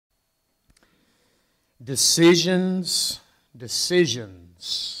Decisions,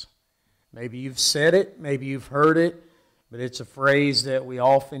 decisions. Maybe you've said it, maybe you've heard it, but it's a phrase that we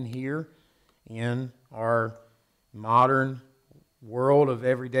often hear in our modern world of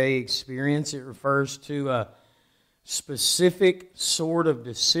everyday experience. It refers to a specific sort of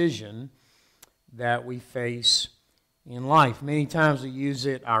decision that we face in life. Many times we use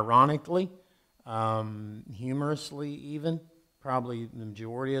it ironically, humorously even, probably the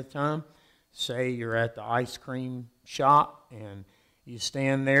majority of the time. Say you're at the ice cream shop and you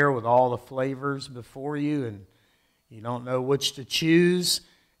stand there with all the flavors before you and you don't know which to choose.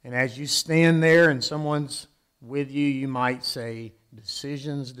 And as you stand there and someone's with you, you might say,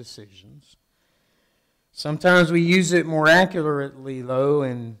 decisions, decisions. Sometimes we use it more accurately, though,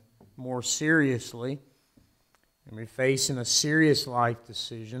 and more seriously. And we're facing a serious life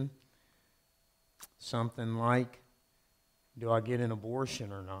decision. Something like, do I get an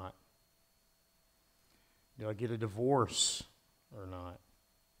abortion or not? Do I get a divorce or not?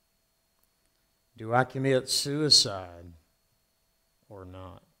 Do I commit suicide or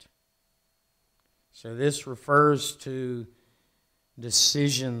not? So this refers to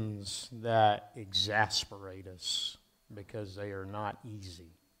decisions that exasperate us because they are not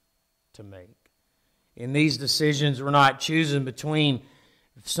easy to make. In these decisions, we're not choosing between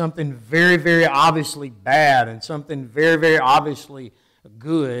something very, very obviously bad and something very, very obviously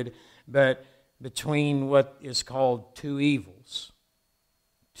good, but between what is called two evils,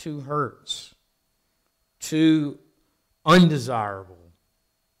 two hurts, two undesirable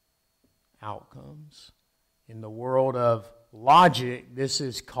outcomes. In the world of logic, this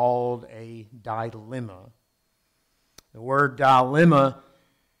is called a dilemma. The word dilemma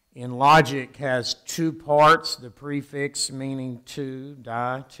in logic has two parts, the prefix meaning to,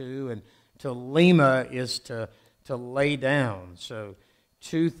 and telema is to lay down. So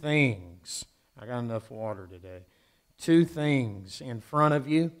two things. I got enough water today. Two things in front of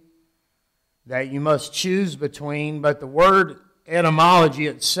you that you must choose between, but the word etymology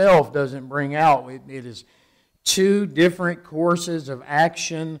itself doesn't bring out. It is two different courses of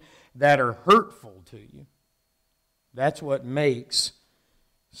action that are hurtful to you. That's what makes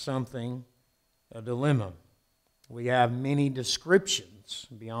something a dilemma. We have many descriptions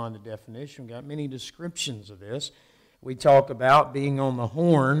beyond the definition. We've got many descriptions of this. We talk about being on the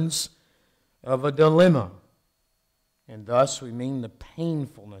horns of a dilemma. And thus we mean the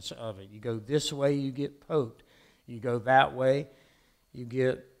painfulness of it. You go this way, you get poked. You go that way, you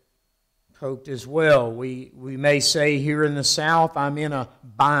get poked as well. We may say here in the South, I'm in a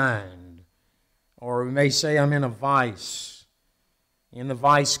bind. Or we may say I'm in a vice. In the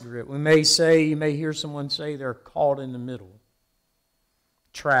vice grip. We may say, you may hear someone say they're caught in the middle.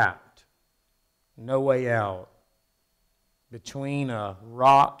 Trapped. No way out. Between a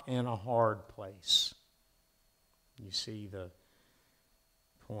rock and a hard place. You see the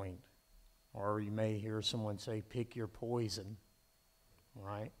point. Or you may hear someone say, pick your poison.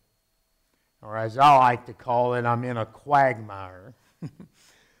 Right? Or as I like to call it, I'm in a quagmire.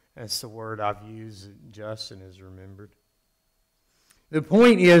 That's the word I've used that Justin has remembered. The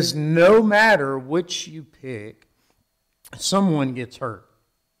point is, no matter which you pick, someone gets hurt.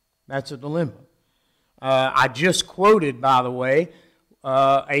 That's a dilemma. I just quoted, by the way,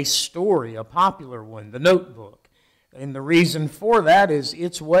 a story, a popular one, The Notebook. And the reason for that is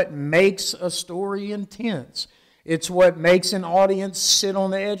it's what makes a story intense. It's what makes an audience sit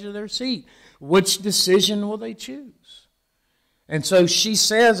on the edge of their seat. Which decision will they choose? And so she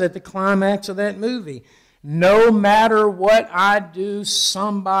says at the climax of that movie, no matter what I do,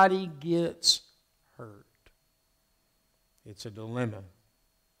 somebody gets hurt. It's a dilemma.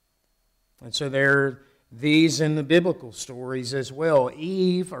 And so there are these in the biblical stories as well.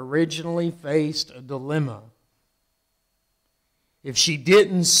 Eve originally faced a dilemma. If she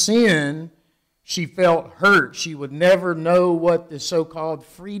didn't sin, she felt hurt. She would never know what the so-called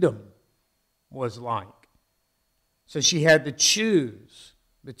freedom was like. So she had to choose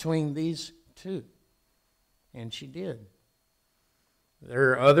between these two. And she did.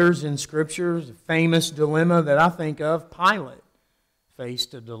 There are others in Scripture. A famous dilemma that I think of, Pilate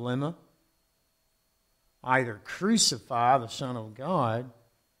faced a dilemma. Either crucify the Son of God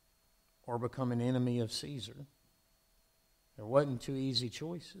or become an enemy of Caesar. There wasn't two easy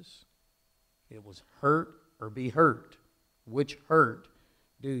choices. It was hurt or be hurt. Which hurt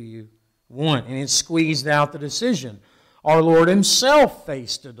do you want? And it squeezed out the decision. Our Lord Himself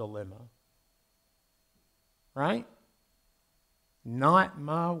faced a dilemma. Right? Not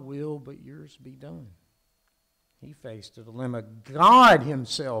my will, but yours be done. He faced a dilemma. God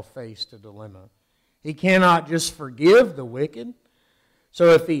Himself faced a dilemma. He cannot just forgive the wicked.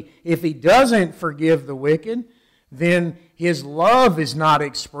 So if he doesn't forgive the wicked, then his love is not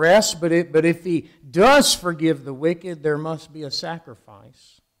expressed. But if he does forgive the wicked, there must be a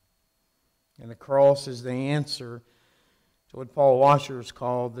sacrifice. And the cross is the answer to what Paul Washer has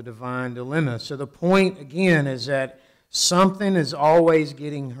called the divine dilemma. So the point, again, is that something is always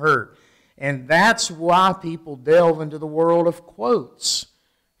getting hurt. And that's why people delve into the world of quotes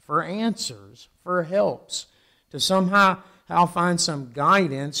for answers, for helps, to somehow find some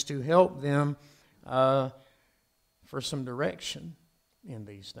guidance to help them for some direction in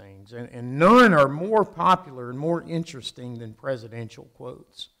these things. And none are more popular and more interesting than presidential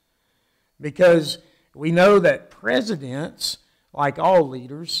quotes. Because we know that presidents, like all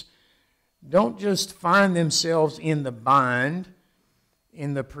leaders, don't just find themselves in the bind,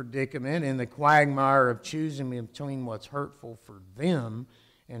 in the predicament, in the quagmire of choosing between what's hurtful for them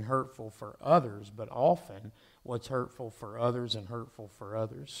and hurtful for others, but often what's hurtful for others and hurtful for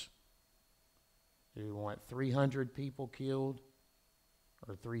others. Do you want 300 people killed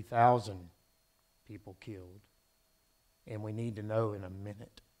or 3,000 people killed? And we need to know in a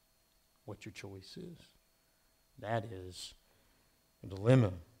minute what your choice is. That is a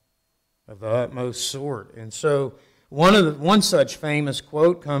dilemma of the utmost sort. And so one such famous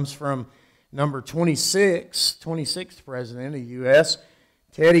quote comes from number 26th President of the U.S.,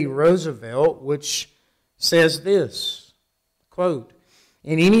 Teddy Roosevelt, which says this, quote,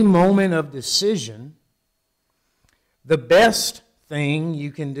 "In any moment of decision, the best thing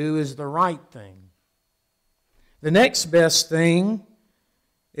you can do is the right thing. The next best thing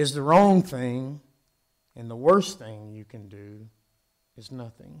is the wrong thing, and the worst thing you can do is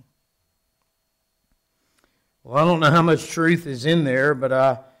nothing." Well, I don't know how much truth is in there, but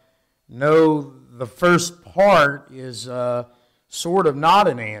I know the first part is sort of not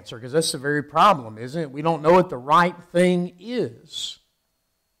an answer, because that's the very problem, isn't it? We don't know what the right thing is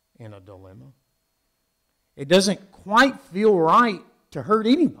in a dilemma. It doesn't quite feel right to hurt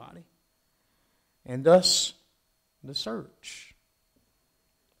anybody, and thus the search.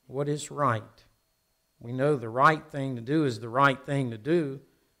 What is right? We know the right thing to do is the right thing to do,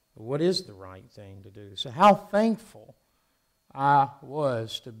 but what is the right thing to do? So how thankful I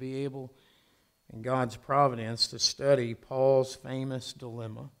was to be able, in God's providence, to study Paul's famous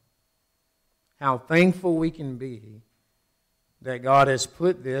dilemma. How thankful we can be that God has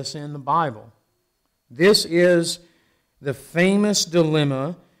put this in the Bible. This is the famous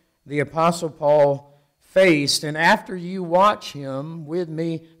dilemma the Apostle Paul faced, and after you watch him with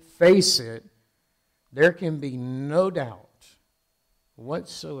me face it, there can be no doubt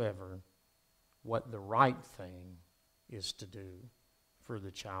whatsoever what the right thing is to do for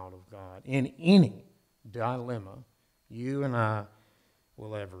the child of God in any dilemma you and I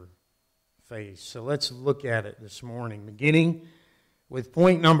will ever face. So let's look at it this morning, beginning with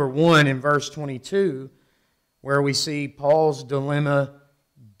point number 1 in verse 22, where we see Paul's dilemma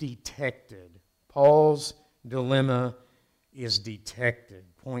detected. Paul's dilemma is detected.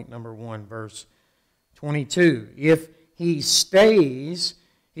 Point number 1, verse 22. If he stays,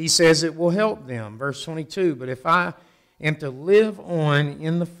 he says it will help them. Verse 22, but if I am to live on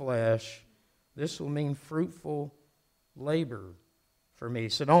in the flesh, this will mean fruitful labor for me.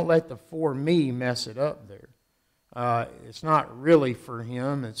 So don't let the "for me" mess it up there. It's not really for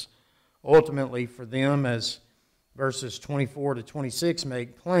him. It's ultimately for them, as verses 24 to 26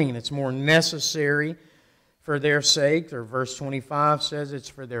 make plain. It's more necessary for their sake. Or verse 25 says it's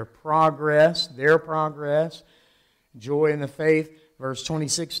for their progress, joy in the faith. Verse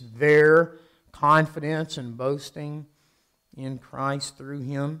 26, their confidence and boasting in Christ through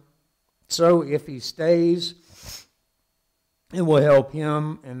him. So if he stays, it will help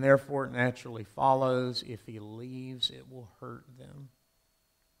him, and therefore it naturally follows. If he leaves, it will hurt them.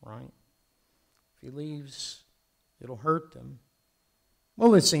 Right? If he leaves, it'll hurt them.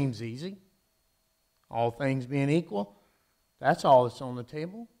 Well, it seems easy. All things being equal, that's all that's on the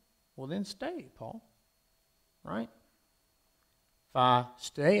table. Well, then stay, Paul. Right? If I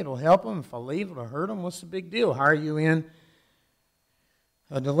stay, it'll help them. If I leave, it'll hurt them. What's the big deal? How are you in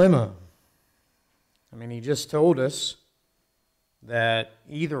a dilemma? I mean, he just told us that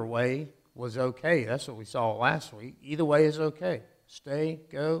either way was okay. That's what we saw last week. Either way is okay. Stay,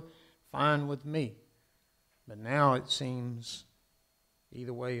 go, fine with me. But now it seems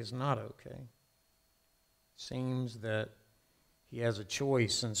either way is not okay. It seems that he has a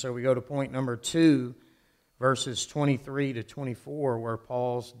choice. And so we go to point number 2, verses 23 to 24, where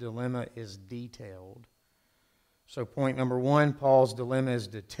Paul's dilemma is detailed. So point number 1, Paul's dilemma is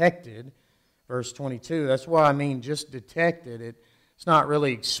detected. Verse 22, that's why I mean just detected. It's not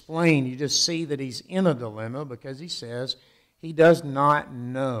really explained. You just see that he's in a dilemma because he says He does not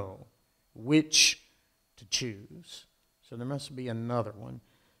know which to choose. So there must be another one.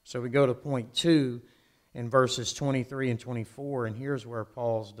 So we go to point 2 in verses 23 and 24, and here's where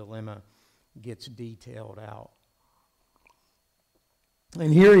Paul's dilemma gets detailed out.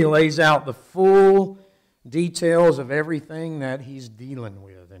 And here he lays out the full details of everything that he's dealing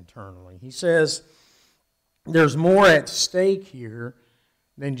with internally. He says there's more at stake here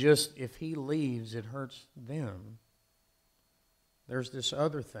than just if he leaves, it hurts them. There's this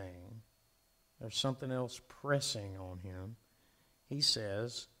other thing. There's something else pressing on him. He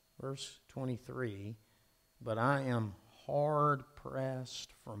says, verse 23, but I am hard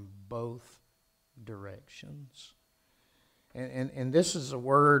pressed from both directions. And this is a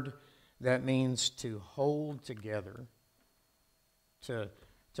word that means to hold together,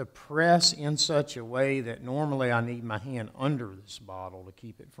 to press in such a way that normally I need my hand under this bottle to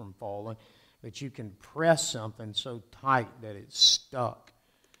keep it from falling, but you can press something so tight that it's stuck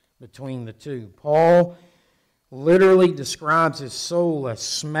between the two. Paul literally describes his soul as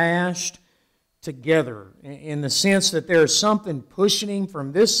smashed together in the sense that there's something pushing him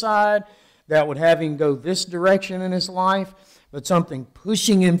from this side that would have him go this direction in his life, but something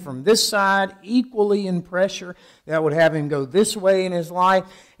pushing him from this side equally in pressure that would have him go this way in his life.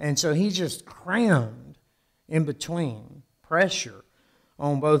 And so he's just crammed in between, pressure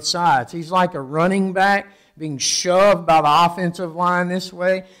on both sides. He's like a running back being shoved by the offensive line this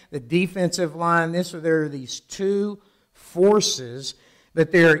way, the defensive line this way. There are these two forces,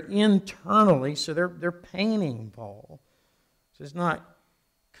 but they're internally, so they're paining Paul. So it's not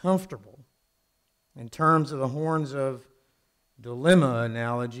comfortable. In terms of the horns of dilemma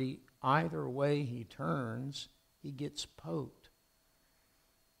analogy, either way he turns, he gets poked.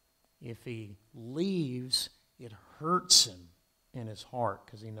 If he leaves, it hurts him in his heart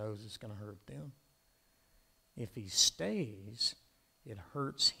because he knows it's going to hurt them. If he stays, it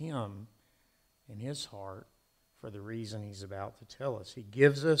hurts him in his heart for the reason he's about to tell us. He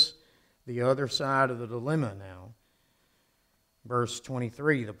gives us the other side of the dilemma now. Verse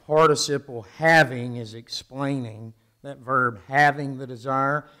 23, the participle having is explaining, that verb having the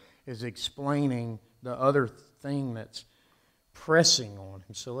desire is explaining the other thing that's pressing on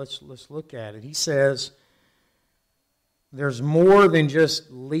him. So let's look at it. He says, there's more than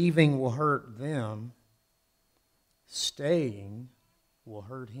just leaving will hurt them. Staying will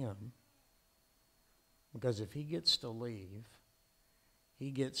hurt him. Because if he gets to leave,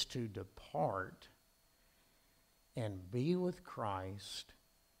 he gets to depart and be with Christ,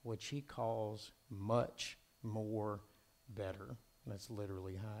 which he calls much more better. That's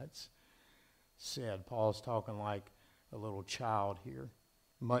literally how it's said. Paul's talking like a little child here.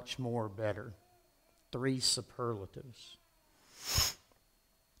 Much more better. 3 superlatives.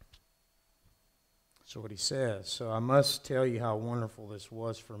 So what he says. So I must tell you how wonderful this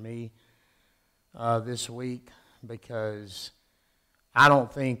was for me this week, because I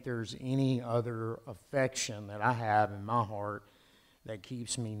don't think there's any other affection that I have in my heart that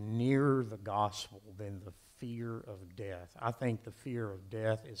keeps me near the gospel than the fear of death. I think the fear of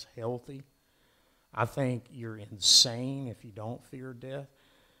death is healthy. I think you're insane if you don't fear death.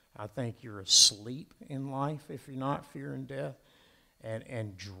 I think you're asleep in life if you're not fearing death,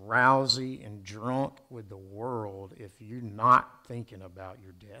 and drowsy and drunk with the world if you're not thinking about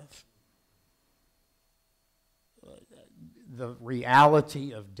your death. The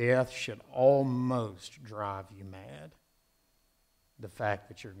reality of death should almost drive you mad. The fact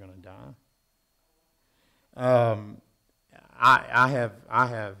that you're going to die. I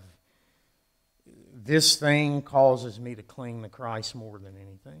have. This thing causes me to cling to Christ more than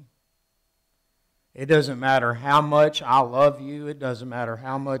anything. It doesn't matter how much I love you. It doesn't matter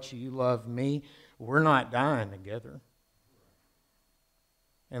how much you love me. We're not dying together.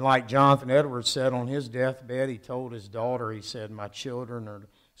 And like Jonathan Edwards said on his deathbed, he told his daughter, he said, my children are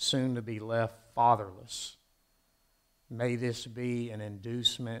soon to be left fatherless. May this be an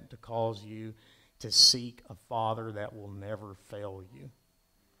inducement to cause you to seek a father that will never fail you.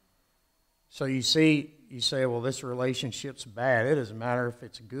 So you see, you say, well, this relationship's bad. It doesn't matter if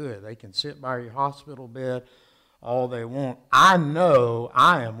it's good. They can sit by your hospital bed all they want. I know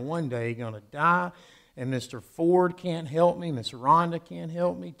I am one day going to die, and Mr. Ford can't help me, Miss Rhonda can't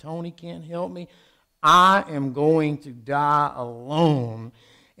help me, Tony can't help me. I am going to die alone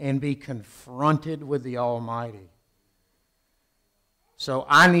and be confronted with the Almighty. So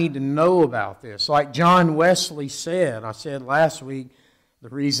I need to know about this. Like John Wesley said, I said last week, the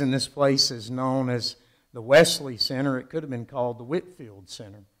reason this place is known as the Wesley Center, it could have been called the Whitfield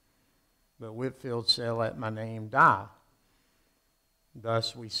Center. But Whitfield said, let my name die.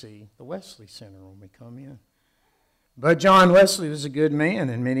 Thus we see the Wesley Center when we come in. But John Wesley was a good man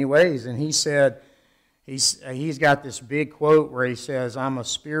in many ways, and he said, he's got this big quote where he says, I'm a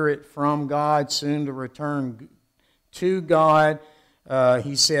spirit from God, soon to return to God.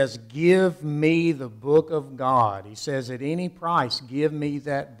 He says, give me the book of God. He says, at any price, give me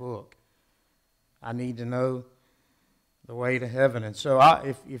that book. I need to know the way to heaven. And so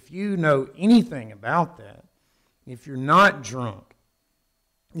if you know anything about that, if you're not drunk,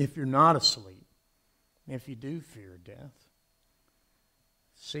 if you're not asleep, if you do fear death,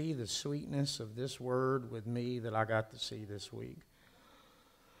 see the sweetness of this word with me that I got to see this week.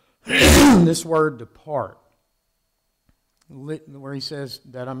 This word depart, where he says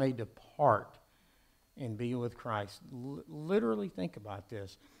that I may depart and be with Christ. Literally think about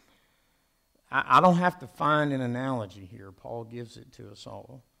this. I don't have to find an analogy here. Paul gives it to us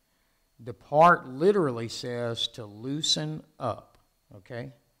all. Depart literally says to loosen up,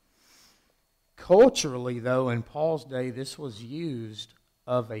 okay? Culturally, though, in Paul's day, this was used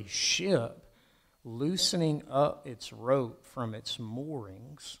of a ship loosening up its rope from its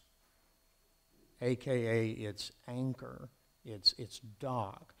moorings, a.k.a. its anchor, its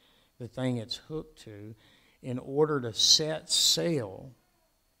dock, the thing it's hooked to, in order to set sail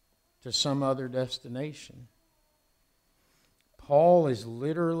to some other destination. Paul is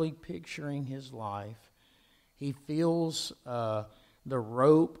literally picturing his life. He feels the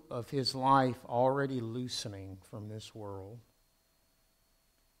rope of his life already loosening from this world.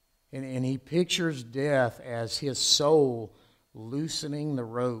 And he pictures death as his soul loosening the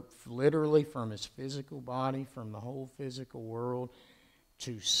rope, literally from his physical body, from the whole physical world,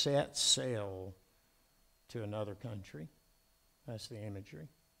 to set sail to another country. That's the imagery.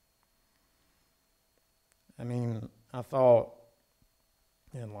 I mean, I thought,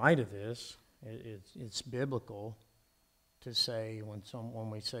 in light of this, it's biblical to say when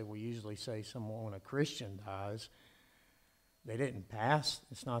we usually say when a Christian dies, they didn't pass.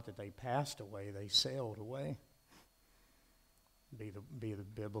 It's not that they passed away; they sailed away. Be the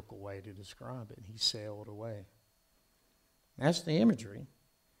biblical way to describe it. He sailed away. That's the imagery,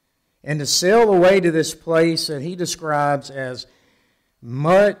 and to sail away to this place that he describes as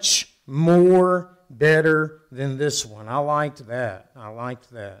much more better than this one. I liked that.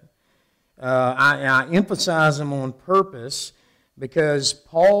 I emphasize them on purpose because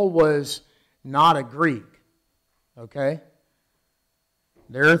Paul was not a Greek, okay?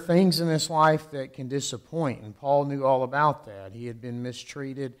 There are things in this life that can disappoint, and Paul knew all about that. He had been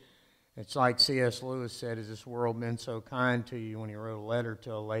mistreated. It's like C.S. Lewis said, has this world been so kind to you when he wrote a letter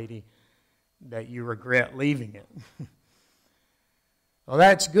to a lady that you regret leaving it? Well,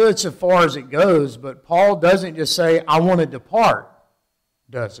 that's good so far as it goes, but Paul doesn't just say, I want to depart,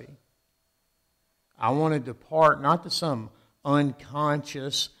 does he? I want to depart not to some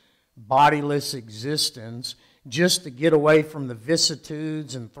unconscious, bodiless existence just to get away from the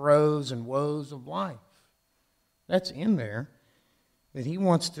vicissitudes and throes and woes of life. That's in there. That he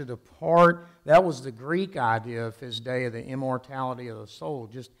wants to depart. That was the Greek idea of his day of the immortality of the soul.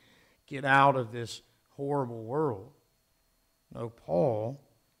 Just get out of this horrible world. No, Paul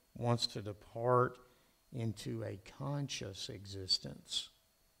wants to depart into a conscious existence.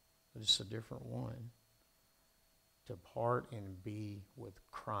 It's a different one. Depart and be with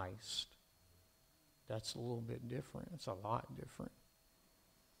Christ. That's a little bit different. It's a lot different.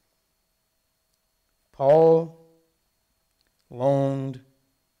 Paul longed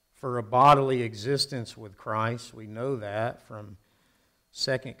for a bodily existence with Christ. We know that from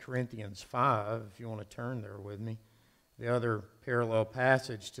 2 Corinthians 5, if you want to turn there with me. The other parallel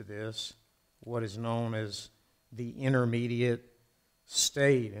passage to this, what is known as the intermediate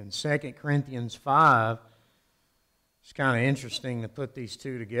state. In 2 Corinthians 5, it's kind of interesting to put these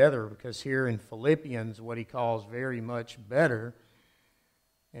two together because here in Philippians, what he calls very much better,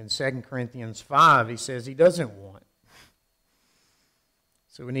 in 2 Corinthians 5, he says he doesn't want.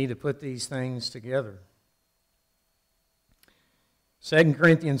 So we need to put these things together. 2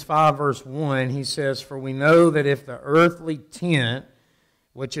 Corinthians 5, verse 1, he says, For we know that if the earthly tent,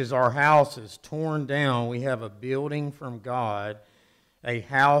 which is our house, is torn down, we have a building from God, a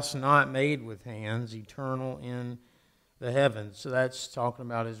house not made with hands, eternal in the heavens. So that's talking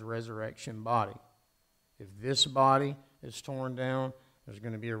about his resurrection body. If this body is torn down, there's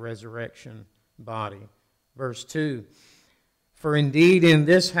going to be a resurrection body. Verse 2, For indeed in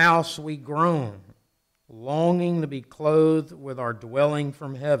this house we groan, longing to be clothed with our dwelling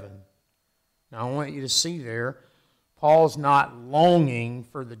from heaven. Now I want you to see there, Paul's not longing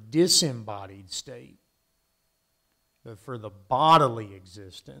for the disembodied state, but for the bodily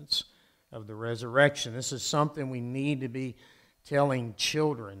existence of the resurrection. This is something we need to be telling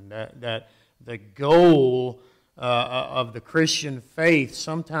children, that the goal of the Christian faith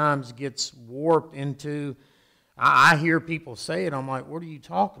sometimes gets warped into, I hear people say it, I'm like, what are you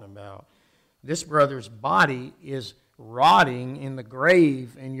talking about? This brother's body is rotting in the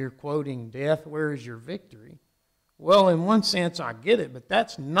grave, and you're quoting death, where is your victory? Well, in one sense, I get it, but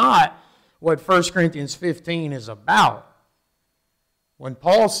that's not what 1 Corinthians 15 is about. When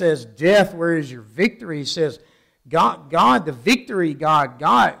Paul says, death, where is your victory? He says, God, the victory God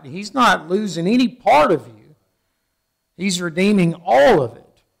got, He's not losing any part of you. He's redeeming all of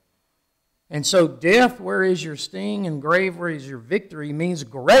it. And so death, where is your sting, and grave, where is your victory, means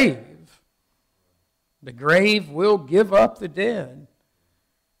grave. The grave will give up the dead,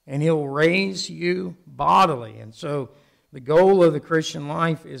 and He'll raise you bodily. And so the goal of the Christian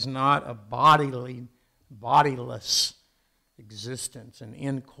life is not a bodiless existence, an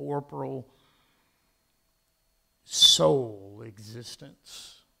incorporeal soul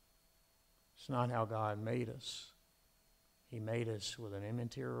existence. It's not how God made us. He made us with an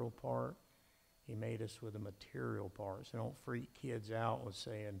immaterial part. He made us with a material part. So don't freak kids out with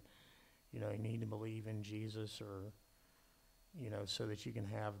saying, you need to believe in Jesus, or, so that you can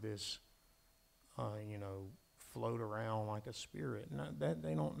have this, float around like a spirit. No, that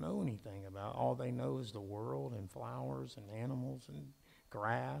they don't know anything about. All they know is the world and flowers and animals and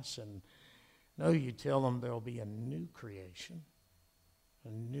grass. And no, you tell them there'll be a new creation, a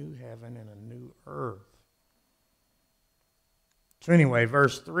new heaven and a new earth. So anyway,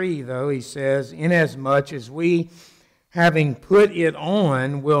 verse 3, though, he says, inasmuch as we, having put it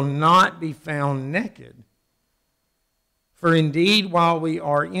on, will not be found naked. For indeed, while we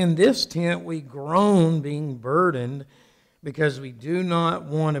are in this tent, we groan, being burdened, because we do not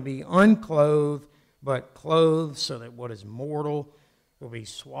want to be unclothed, but clothed, so that what is mortal will be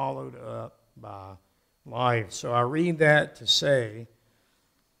swallowed up by life. So I read that to say,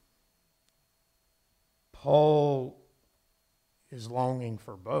 Paul is longing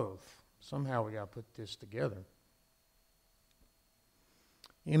for both. Somehow we got to put this together.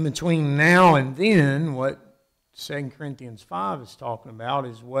 In between now and then, what 2 Corinthians 5 is talking about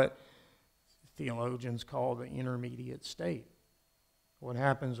is what theologians call the intermediate state. What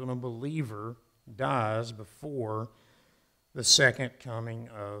happens when a believer dies before the second coming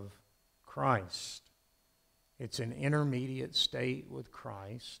of Christ. It's an intermediate state with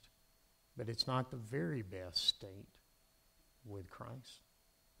Christ, but it's not the very best state with Christ.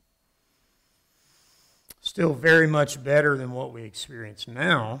 Still very much better than what we experience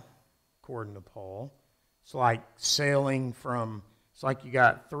now, according to Paul. It's like sailing from, it's like you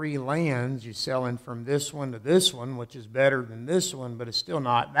got three lands, you're sailing from this one to this one, which is better than this one, but it's still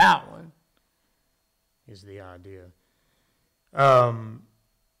not that one, is the idea.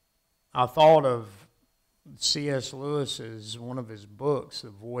 I thought of C.S. Lewis's, one of his books, The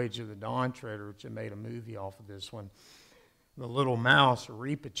Voyage of the Dawn Treader, which they made a movie off of this one. The little mouse,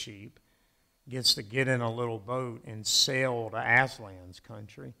 Reepicheep, gets to get in a little boat and sail to Aslan's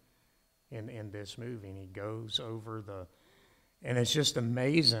country in this movie. And he goes over and it's just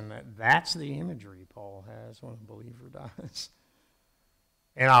amazing that that's the imagery Paul has when a believer dies.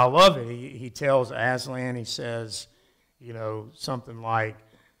 And I love it. He tells Aslan, he says, something like,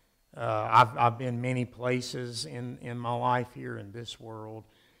 I've been many places in my life here in this world,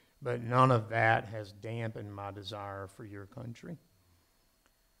 but none of that has dampened my desire for your country.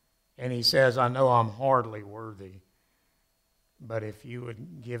 And he says, I know I'm hardly worthy, but if you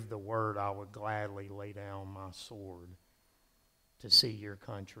would give the word, I would gladly lay down my sword to see your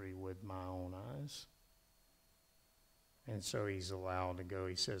country with my own eyes. And so he's allowed to go.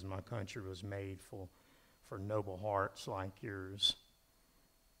 He says, my country was made for noble hearts like yours.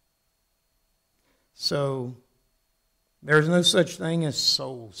 So there's no such thing as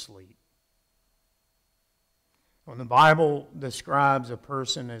soul sleep. When the Bible describes a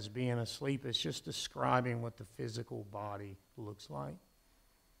person as being asleep, it's just describing what the physical body looks like.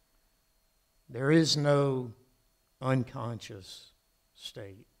 There is no unconscious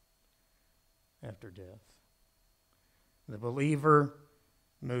state after death. The believer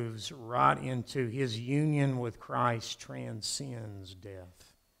moves right into his union with Christ, transcends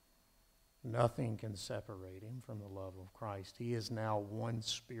death. Nothing can separate him from the love of Christ. He is now one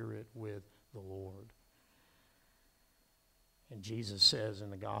spirit with the Lord. And Jesus says in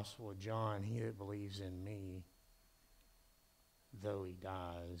the Gospel of John, he that believes in me, though he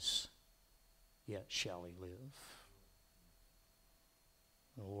dies, yet shall he live.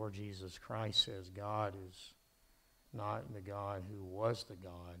 The Lord Jesus Christ says God is not the God who was the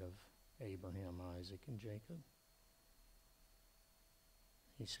God of Abraham, Isaac, and Jacob.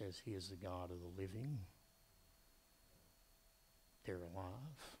 He says he is the God of the living. They're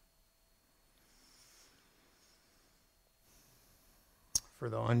alive. For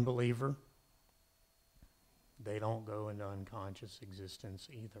the unbeliever, they don't go into unconscious existence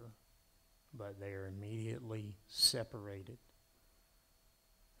either, but they are immediately separated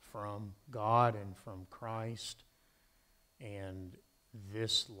from God and from Christ, and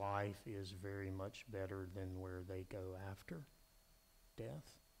this life is very much better than where they go after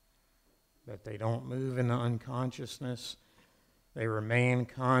death. But they don't move into unconsciousness. They remain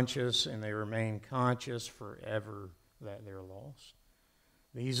conscious, and they remain conscious forever that they're lost.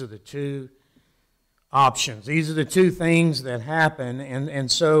 These are the two options. These are the two things that happen. And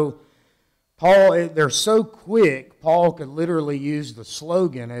so Paul, they're so quick, Paul could literally use the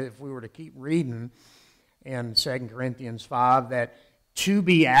slogan, if we were to keep reading in 2 Corinthians 5, that to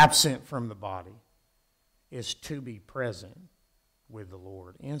be absent from the body is to be present with the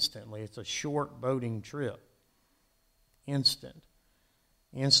Lord instantly. It's a short boating trip.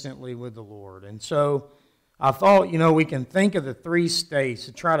 Instantly with the Lord. And so I thought, we can think of the three states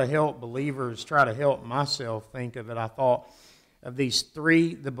to try to help believers, try to help myself think of it. I thought of these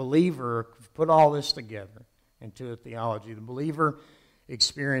three. The believer, put all this together into a theology. The believer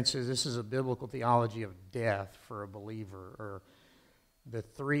experiences, this is a biblical theology of death for a believer, or the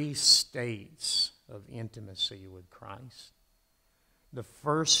three states of intimacy with Christ. The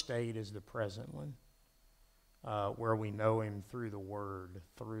first state is the present one, where we know Him through the Word,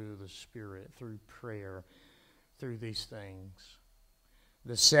 through the Spirit, through prayer, through these things.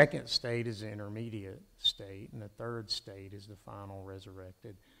 The second state is the intermediate state, and the third state is the final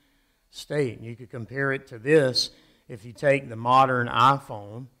resurrected state. And you could compare it to this. If you take the modern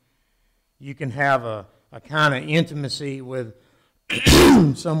iPhone, you can have a kind of intimacy with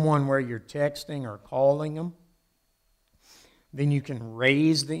someone where you're texting or calling them. Then you can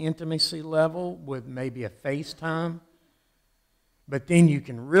raise the intimacy level with maybe a FaceTime. But then you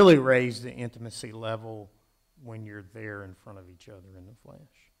can really raise the intimacy level when you're there in front of each other in the flesh.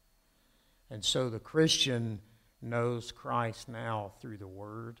 And so the Christian knows Christ now through the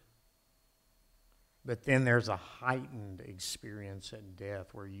Word. But then there's a heightened experience at death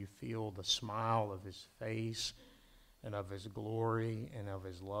where you feel the smile of His face and of His glory and of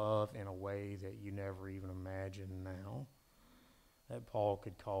His love in a way that you never even imagine now. That Paul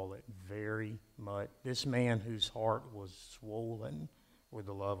could call it very much. This man whose heart was swollen with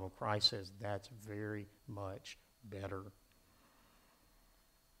the love of Christ says that's very much better.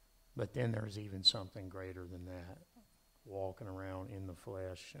 But then there's even something greater than that. Walking around in the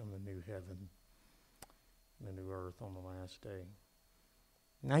flesh in the new heaven, the new earth on the last day.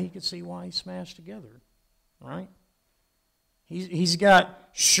 Now you can see why he's smashed together, right?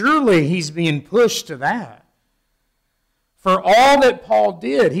 Surely he's being pushed to that. For all that Paul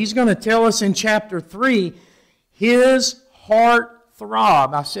did, he's going to tell us in chapter 3, his heart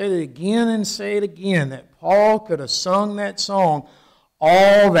throbbed. I said it again and say it again, that Paul could have sung that song,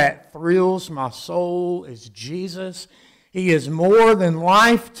 all that thrills my soul is Jesus. He is more than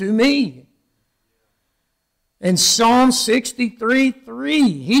life to me. In Psalm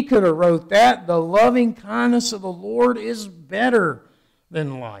 63:3, he could have wrote that, the loving kindness of the Lord is better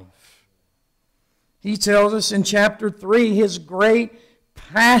than life. He tells us in chapter 3, his great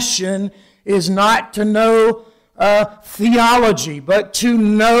passion is not to know theology, but to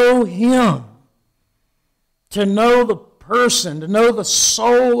know Him. To know the person, to know the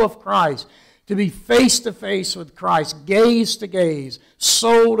soul of Christ, to be face to face with Christ, gaze to gaze,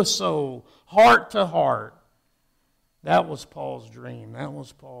 soul to soul, heart to heart. That was Paul's dream. That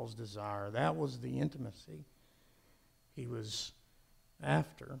was Paul's desire. That was the intimacy he was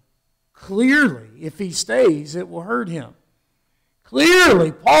after. Clearly, if he stays, it will hurt him.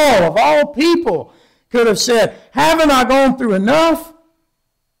 Clearly, Paul, of all people, could have said, haven't I gone through enough?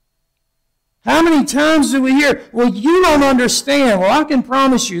 How many times do we hear, well, you don't understand. Well, I can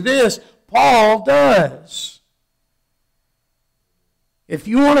promise you this, Paul does. If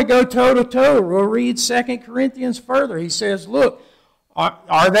you want to go toe-to-toe, we'll read 2 Corinthians further. He says, look,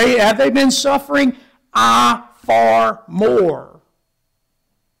 have they been suffering? Far more.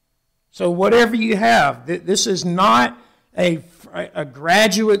 So whatever you have, this is not a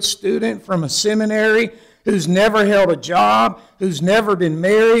graduate student from a seminary who's never held a job, who's never been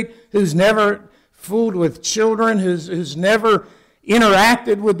married, who's never fooled with children, who's never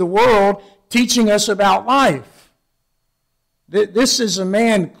interacted with the world, teaching us about life. This is a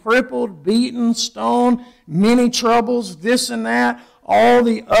man crippled, beaten, stoned, many troubles, this and that, all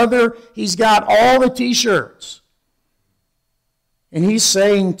the other. He's got all the T-shirts. And he's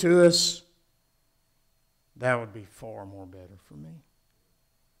saying to us, that would be far more better for me.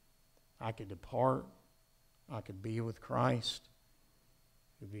 I could depart. I could be with Christ.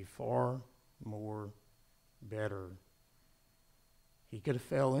 It would be far more better. He could have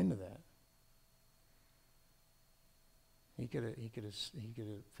fell into that. He could have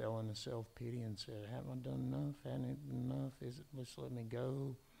fell into self-pity and said, haven't I done enough? Hadn't it been enough? Just let me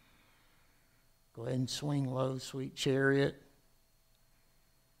go. Go ahead and swing low, sweet chariot.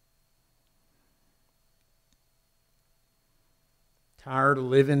 Tired of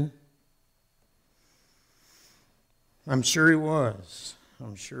living? I'm sure he was.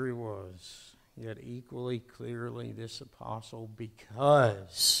 I'm sure he was. Yet equally clearly this apostle,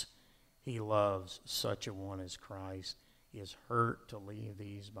 because he loves such a one as Christ, is hurt to leave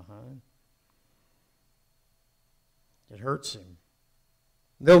these behind. It hurts him.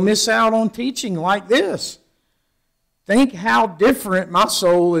 They'll miss out on teaching like this. Think how different my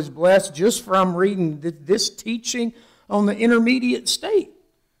soul is blessed just from reading this teaching on the intermediate state.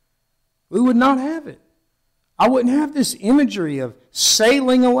 We would not have it. I wouldn't have this imagery of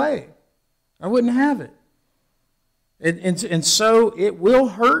sailing away. I wouldn't have it. And so it will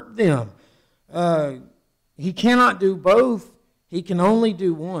hurt them. He cannot do both. He can only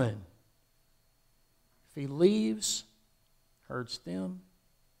do one. If he leaves, hurts them.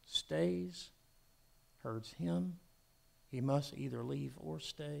 Stays, hurts him. He must either leave or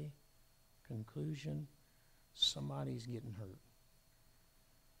stay. Conclusion, somebody's getting hurt.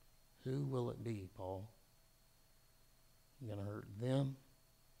 Who will it be, Paul? You going to hurt them,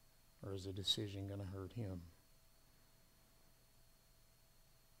 or is the decision going to hurt him?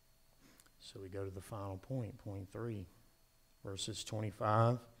 So we go to the final point, point 3, verses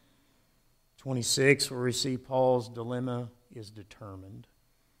 25, 26, where we see Paul's dilemma is determined.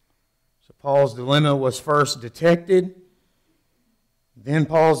 So Paul's dilemma was first detected, then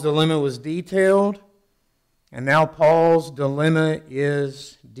Paul's dilemma was detailed, and now Paul's dilemma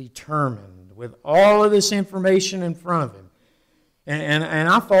is determined with all of this information in front of him. And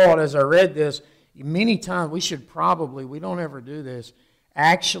I thought as I read this, many times we don't ever do this,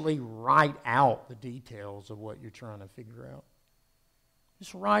 actually write out the details of what you're trying to figure out.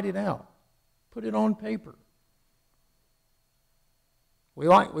 Just write it out. Put it on paper. We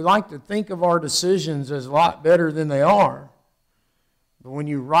like to think of our decisions as a lot better than they are. But when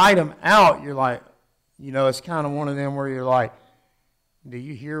you write them out, you're like, it's kind of one of them where you're like, do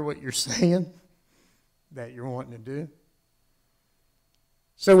you hear what you're saying that you're wanting to do?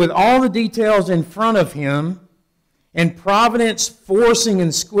 So with all the details in front of him, and providence forcing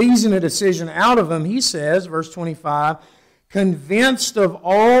and squeezing a decision out of him, he says, verse 25, convinced of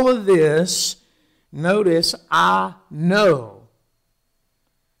all of this, notice, I know.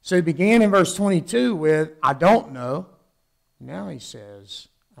 So he began in verse 22 with, I don't know. Now he says,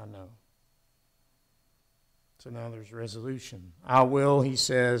 I know. So now there's resolution. I will, he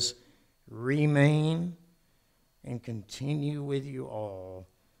says, remain and continue with you all.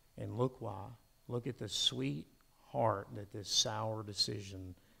 And look why. Look at the sweet heart that this sour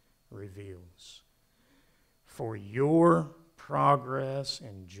decision reveals. For your progress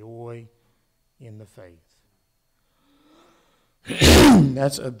and joy in the faith.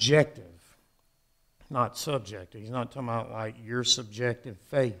 That's objective, not subjective. He's not talking about like your subjective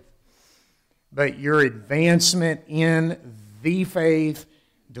faith, but your advancement in the faith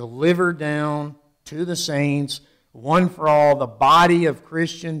delivered down to the saints, one for all, the body of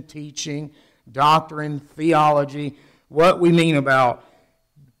Christian teaching, doctrine, theology, what we mean about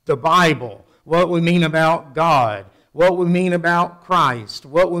the Bible, what we mean about God, what we mean about Christ,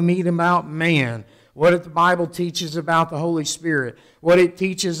 what we mean about man, what the Bible teaches about the Holy Spirit, what it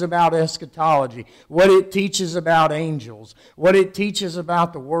teaches about eschatology, what it teaches about angels, what it teaches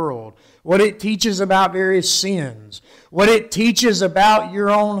about the world, what it teaches about various sins, what it teaches about your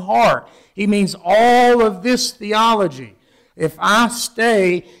own heart. He means all of this theology. If I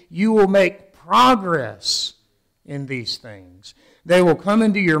stay, you will make progress in these things. They will come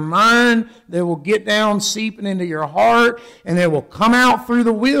into your mind, they will get down seeping into your heart, and they will come out through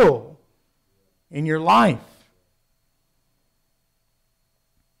the will in your life.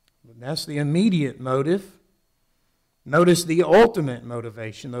 But that's the immediate motive. Notice the ultimate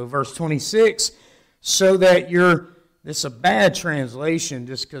motivation, though. Verse 26, so that you're, this is a bad translation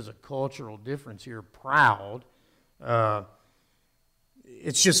just because of cultural difference here, proud.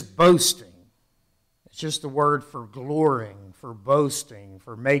 It's just boasting. It's just the word for glorying, for boasting,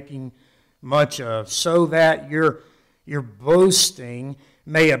 for making much of, so that your boasting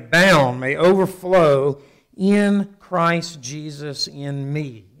may abound, may overflow in Christ Jesus in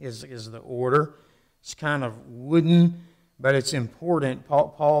me, is the order. It's kind of wooden, but it's important.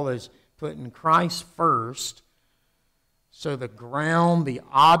 Paul is putting Christ first, so the ground, the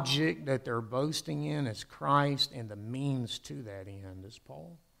object that they're boasting in is Christ, and the means to that end is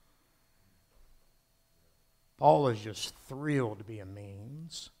Paul. Paul is just thrilled to be a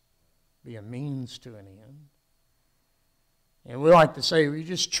means to an end. And we like to say, you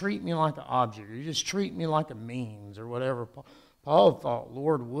just treat me like an object, or you just treat me like a means, or whatever. Paul thought,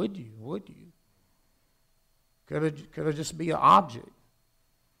 Lord, would you? Could it just be an object?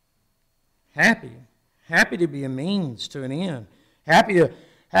 Happy to be a means to an end.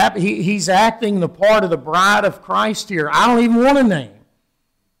 He's acting the part of the bride of Christ here. I don't even want a name.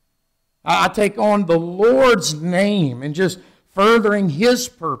 I take on the Lord's name and just furthering His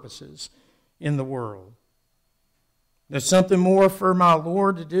purposes in the world. There's something more for my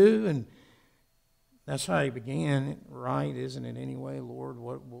Lord to do, and that's how He began, right? Isn't it anyway? Lord,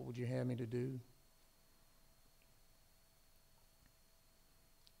 what would you have me to do?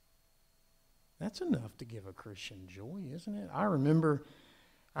 That's enough to give a Christian joy, isn't it? I remember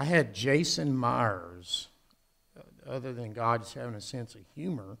I had Jason Myers, other than God just having a sense of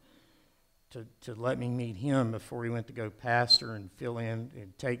humor, to let me meet him before he went to go pastor and fill in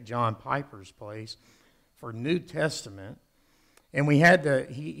and take John Piper's place for New Testament. And we had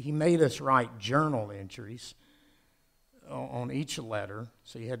he made us write journal entries on each letter.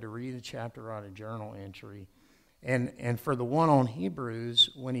 So you had to read a chapter, write a journal entry. And for the one on Hebrews,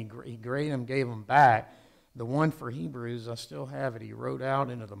 when he graded them, gave them back, the one for Hebrews, I still have it. He wrote out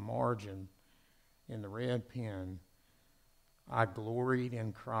into the margin in the red pen, I gloried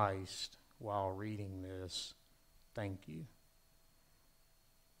in Christ while reading this. Thank you.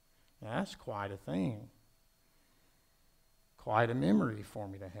 Now, that's quite a thing. Quite a memory for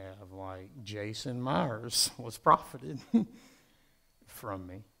me to have, like Jason Myers was profited from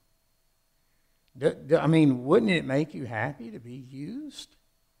me. I mean, wouldn't it make you happy to be used?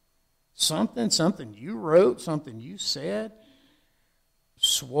 Something you wrote, something you said,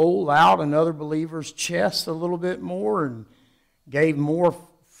 swole out another believer's chest a little bit more and gave more,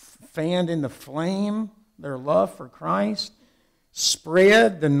 fanned in the flame their love for Christ,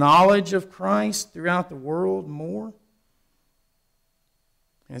 spread the knowledge of Christ throughout the world more.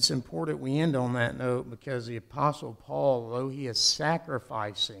 And it's important we end on that note because the Apostle Paul, though he is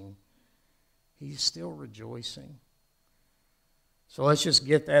sacrificing, he's still rejoicing. So let's just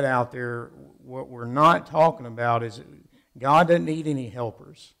get that out there. What we're not talking about is God doesn't need any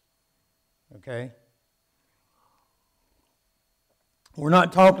helpers. Okay? We're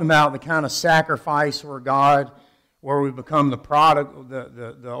not talking about the kind of sacrifice where we become the product,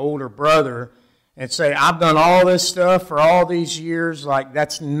 the older brother, and say, I've done all this stuff for all these years. Like,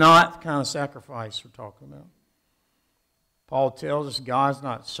 that's not the kind of sacrifice we're talking about. Paul tells us God's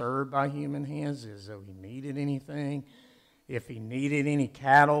not served by human hands as though He needed anything. If He needed any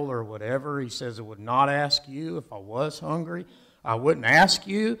cattle or whatever, He says, I would not ask you. If I was hungry, I wouldn't ask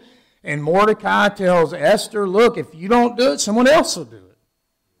you. And Mordecai tells Esther, look, if you don't do it, someone else will do it.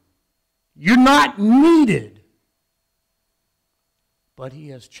 You're not needed. But He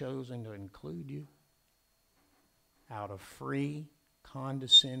has chosen to include you out of free,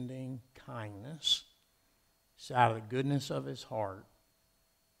 condescending kindness. So out of the goodness of His heart,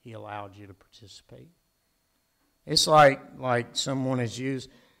 He allowed you to participate. It's like someone has used,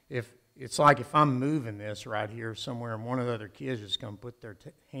 it's like if I'm moving this right here somewhere and one of the other kids just going to put their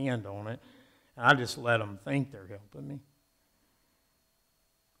hand on it, and I just let them think they're helping me.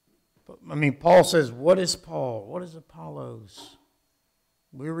 But, I mean, Paul says, what is Paul? What is Apollos?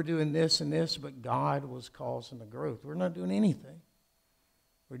 We were doing this and this, but God was causing the growth. We're not doing anything.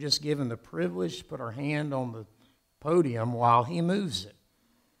 We're just given the privilege to put our hand on the podium while He moves it.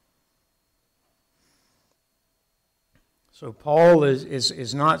 So Paul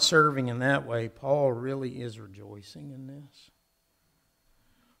is not serving in that way. Paul really is rejoicing in this.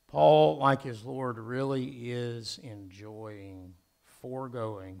 Paul, like his Lord, really is enjoying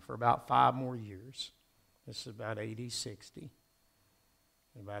foregoing for about 5 more years. This is about AD 60.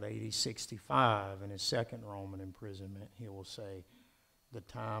 About AD 65, in his second Roman imprisonment, he will say, the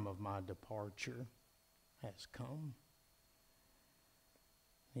time of my departure has come.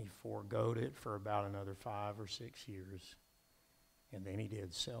 He foregoed it for about another 5 or 6 years. And then he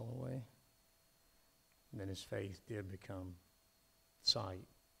did sail away. And then his faith did become sight.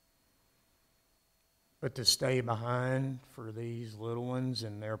 But to stay behind for these little ones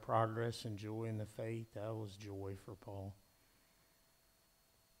and their progress and joy in the faith, that was joy for Paul.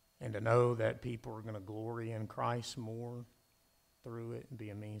 And to know that people are going to glory in Christ more through it and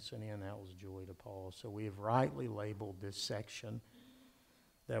be a means to an end, that was joy to Paul. So we have rightly labeled this section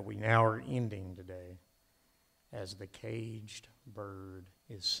that we now are ending today as the caged bird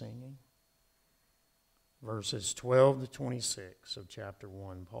is singing. Verses 12 to 26 of chapter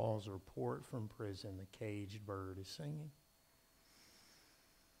 1, Paul's report from prison, the caged bird is singing.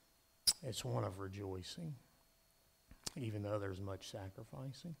 It's one of rejoicing. even though there's much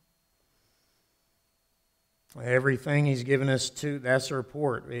sacrificing. Everything he's given us two, that's the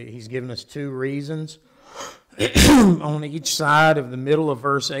report. He's given us two reasons. On each side of the middle of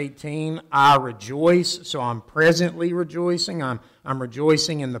verse 18, I rejoice, so I'm presently rejoicing. I'm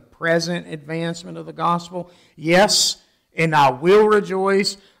rejoicing in the present advancement of the gospel. Yes, and I will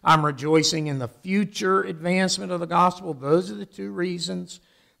rejoice. I'm rejoicing in the future advancement of the gospel. Those are the two reasons.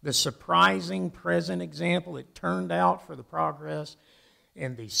 The surprising present example, it turned out for the progress,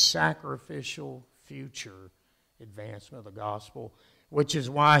 and the sacrificial future advancement of the gospel, which is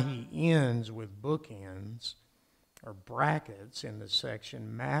why he ends with bookends or brackets in this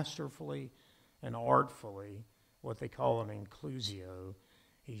section, masterfully and artfully, what they call an inclusio.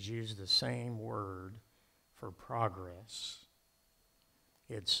 He's used the same word for progress.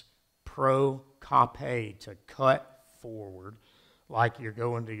 It's prokope, to cut forward, like you're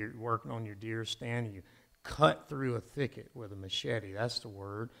working on your deer stand, and you cut through a thicket with a machete. That's the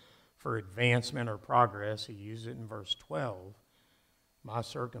word for advancement or progress. He used it in verse 12. My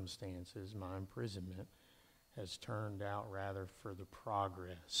circumstances, my imprisonment, has turned out rather for the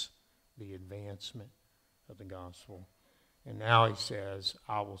progress, the advancement of the gospel. And now he says,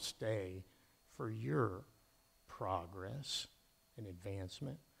 I will stay for your progress and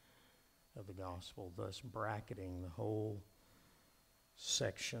advancement of the gospel, thus bracketing the whole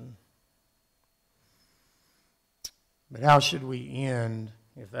section. But how should we end,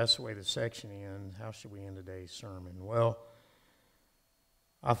 if that's the way the section ends, how should we end today's sermon? Well,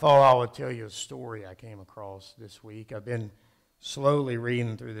 I thought I would tell you a story I came across this week. I've been slowly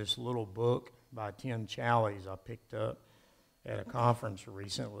reading through this little book by Tim Challies I picked up at a conference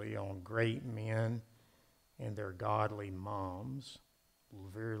recently on great men and their godly moms. A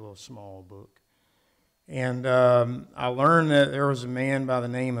very little small book. And I learned that there was a man by the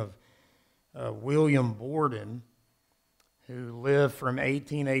name of William Borden who lived from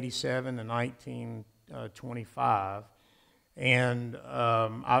 1887 to 1925. And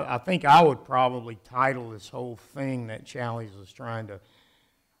I think I would probably title this whole thing that Challies was trying to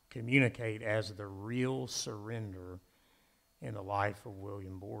communicate as the real surrender in the life of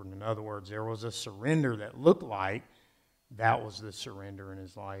William Borden. In other words, there was a surrender that looked like that was the surrender in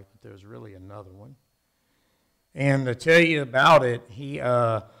his life, but there was really another one. And to tell you about it,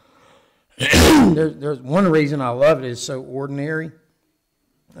 there's one reason I love it is so ordinary,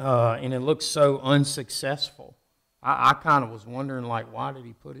 and it looks so unsuccessful. I kind of was wondering, like, why did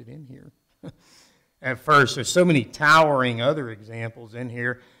he put it in here? At first, there's so many towering other examples in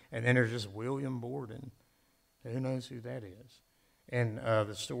here, and then there's just William Borden. Who knows who that is? And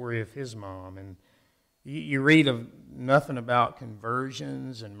the story of his mom. And you read of nothing about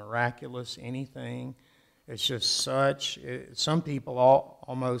conversions and miraculous anything. It's just some people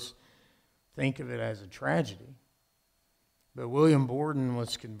almost think of it as a tragedy. But William Borden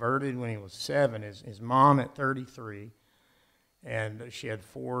was converted when he was 7. His mom at 33, and she had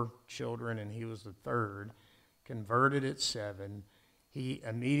 4 children, and he was the 3rd. Converted at 7. He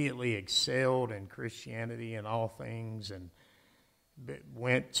immediately excelled in Christianity and all things, and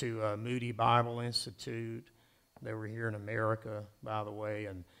went to Moody Bible Institute. They were here in America, by the way,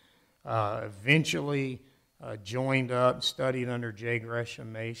 and eventually joined up, studied under J.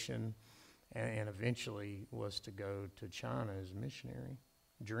 Gresham Machen, and eventually was to go to China as a missionary.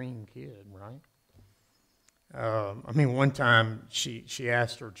 Dream kid, right? One time she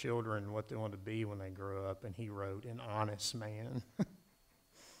asked her children what they wanted to be when they grow up, and he wrote, an honest man.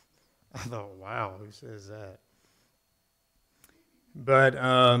 I thought, wow, who says that? But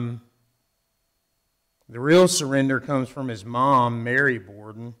the real surrender comes from his mom, Mary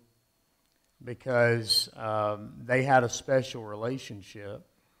Borden, because they had a special relationship.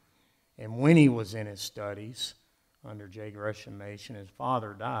 And when he was in his studies under J. Gresham Machen, his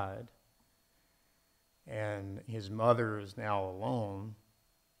father died. And his mother is now alone.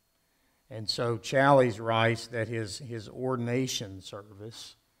 And so Challies writes that his ordination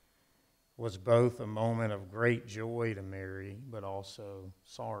service was both a moment of great joy to Mary, but also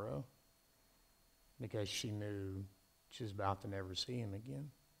sorrow, because she knew she was about to never see him again.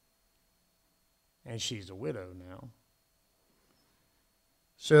 And she's a widow now.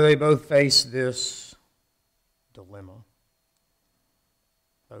 So they both face this dilemma,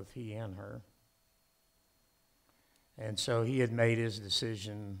 both he and her. And so he had made his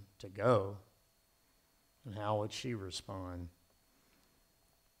decision to go. And how would she respond?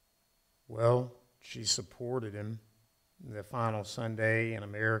 Well, she supported him. The final Sunday in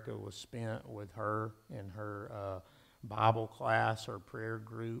America was spent with her in her Bible class or prayer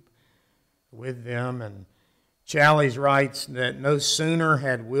group with them. And Challies writes that no sooner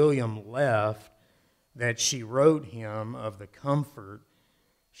had William left that she wrote him of the comfort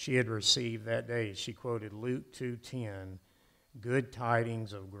she had received that day. She quoted Luke 2:10, "Good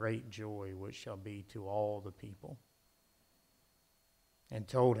tidings of great joy, which shall be to all the people," and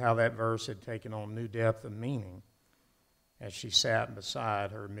told how that verse had taken on new depth of meaning as she sat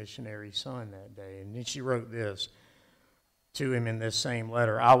beside her missionary son that day. And then she wrote this to him in this same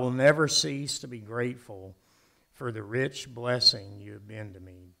letter: "I will never cease to be grateful for the rich blessing you have been to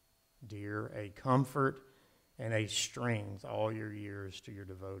me, dear, a comfort and a strength all your years to your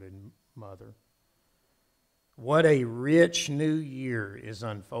devoted mother. What a rich new year is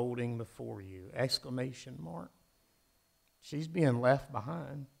unfolding before you!" Exclamation mark. She's being left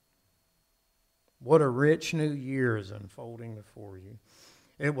behind. What a rich new year is unfolding before you.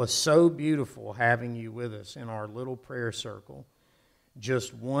 It was so beautiful having you with us in our little prayer circle.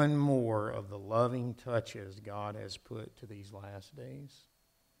 Just one more of the loving touches God has put to these last days.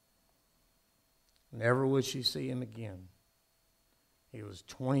 Never would she see him again. He was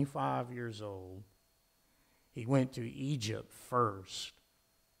 25 years old. He went to Egypt first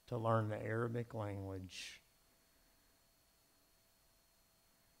to learn the Arabic language.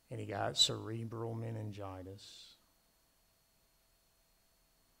 And he got cerebral meningitis.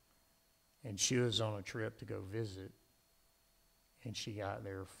 And she was on a trip to go visit. And she got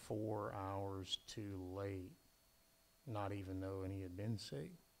there 4 hours too late, not even knowing he had been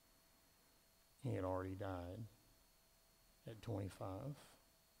sick. He had already died at 25.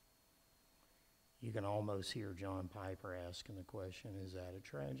 You can almost hear John Piper asking the question, is that a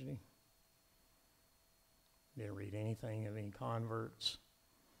tragedy? Didn't read anything of any converts.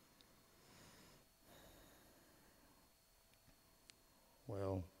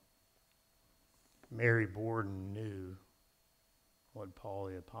 Well, Mary Borden knew what Paul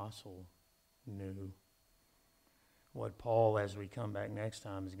the Apostle knew. What Paul, as we come back next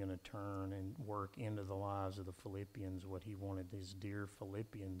time, is going to turn and work into the lives of the Philippians, what he wanted his dear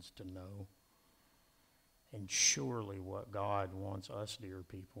Philippians to know. And surely what God wants us, dear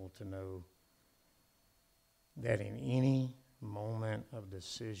people, to know, that in any moment of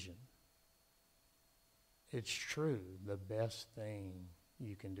decision, it's true, the best thing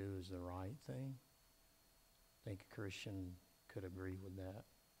you can do is the right thing. I think a Christian could agree with that.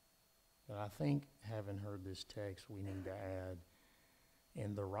 But I think, having heard this text, we need to add,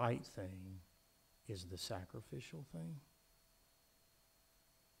 and the right thing is the sacrificial thing.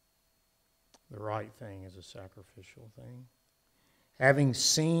 The right thing is a sacrificial thing. Having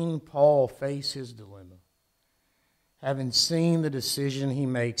seen Paul face his dilemma, having seen the decision he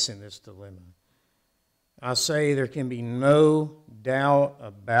makes in this dilemma, I say there can be no doubt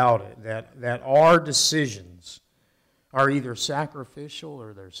about it that our decisions are either sacrificial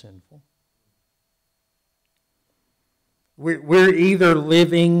or they're sinful. We're either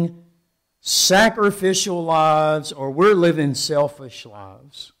living sacrificial lives or we're living selfish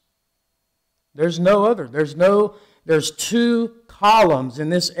lives. There's no other. There's two columns in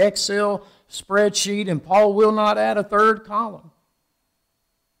this Excel spreadsheet, and Paul will not add a third column.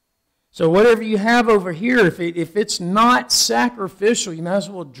 So whatever you have over here, if it's not sacrificial, you might as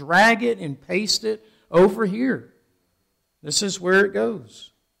well drag it and paste it over here. This is where it goes.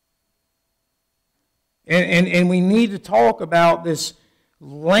 And we need to talk about this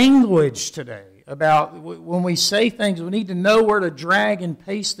language today. About when we say things, we need to know where to drag and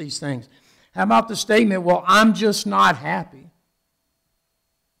paste these things. How about the statement, well, I'm just not happy?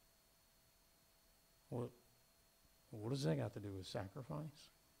 What does that got to do with sacrifice?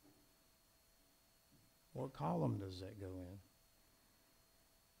 What column does that go in?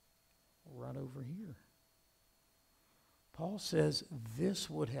 Right over here. Paul says this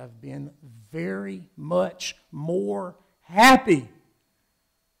would have been very much more happy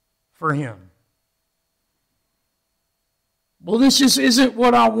for him. Well, this just isn't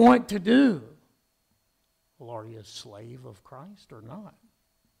what I want to do. Well, are you a slave of Christ or not?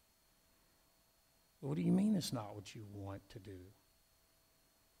 What do you mean it's not what you want to do?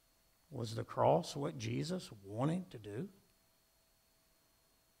 Was the cross what Jesus wanted to do?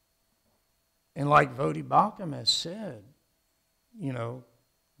 And like Vodi Bakum has said,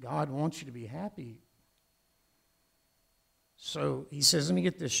 God wants you to be happy. So he says, let me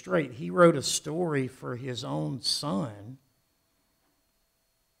get this straight. He wrote a story for his own son,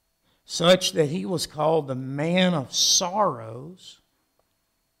 such that he was called the man of sorrows,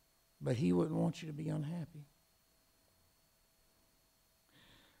 but he wouldn't want you to be unhappy.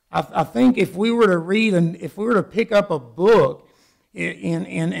 I think if we were to read and if we were to pick up a book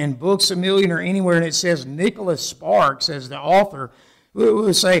in Books A Million or anywhere, and it says Nicholas Sparks as the author, we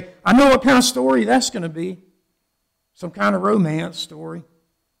would say, I know what kind of story that's going to be. Some kind of romance story.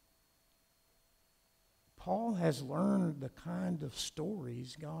 Paul has learned the kind of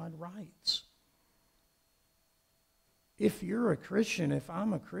stories God writes. If you're a Christian, if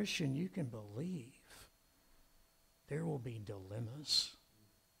I'm a Christian, you can believe there will be dilemmas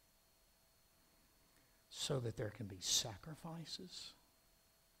so that there can be sacrifices,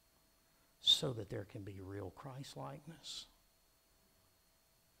 so that there can be real Christ-likeness.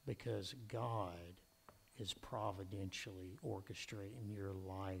 Because God is providentially orchestrating your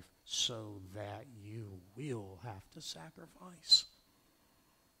life so that you will have to sacrifice.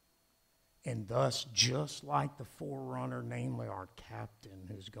 And thus, just like the forerunner, namely our captain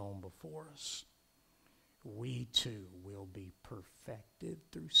who's gone before us, we too will be perfected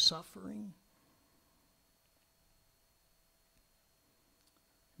through suffering.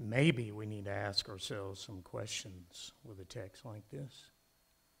 Maybe we need to ask ourselves some questions with a text like this.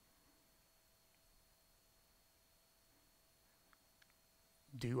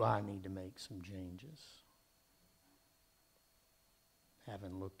 Do I need to make some changes?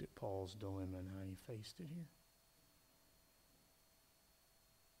 Having looked at Paul's dilemma and how he faced it here.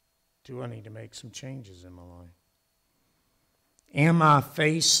 Do I need to make some changes in my life? Am I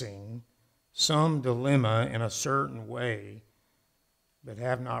facing some dilemma in a certain way but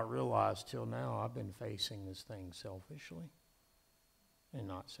have not realized till now I've been facing this thing selfishly and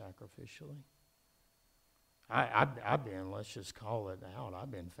not sacrificially? I've been, let's just call it out,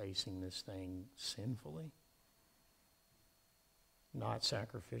 I've been facing this thing sinfully, not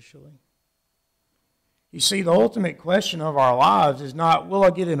sacrificially. You see, the ultimate question of our lives is not, will I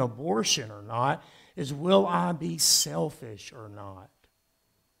get an abortion or not? Is, will I be selfish or not?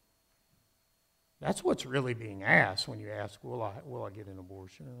 That's what's really being asked when you ask, will I get an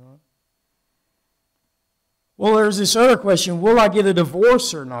abortion or not? Well, there's this other question, will I get a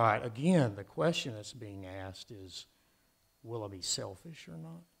divorce or not? Again, the question that's being asked is, will I be selfish or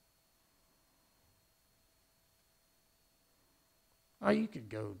not? Now, you could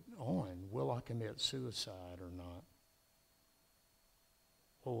go on, will I commit suicide or not?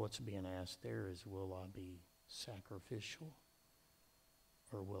 Well, what's being asked there is, will I be sacrificial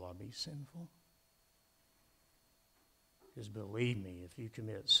or will I be sinful? Because believe me, if you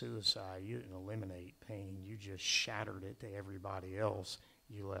commit suicide, you didn't eliminate pain. You just shattered it to everybody else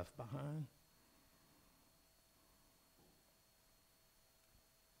you left behind.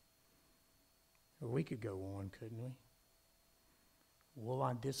 We could go on, couldn't we? Will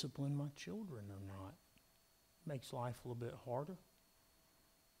I discipline my children or not? Makes life a little bit harder.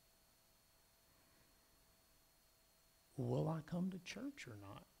 Will I come to church or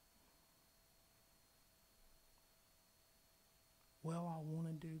not? Well, I want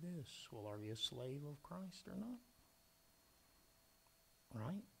to do this. Well, are you a slave of Christ or not?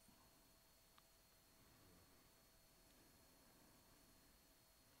 Right?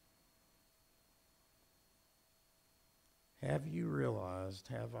 Have you realized,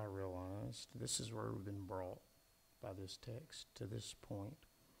 have I realized, this is where we've been brought by this text to this point,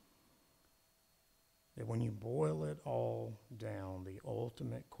 that when you boil it all down, the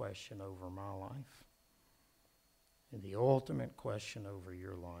ultimate question over my life and the ultimate question over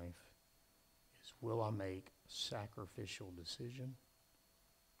your life is, will I make a sacrificial decision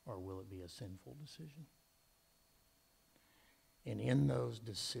or will it be a sinful decision? And in those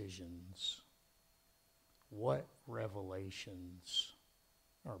decisions, what revelations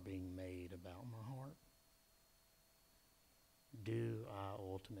are being made about my heart? Do I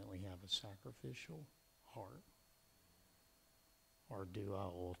ultimately have a sacrificial heart? Or do I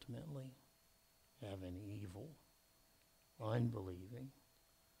ultimately have an evil, unbelieving,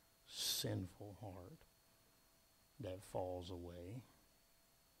 sinful heart that falls away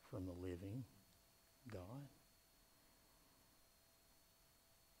from the living God?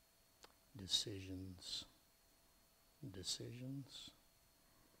 Decisions.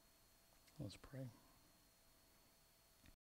 Let's pray.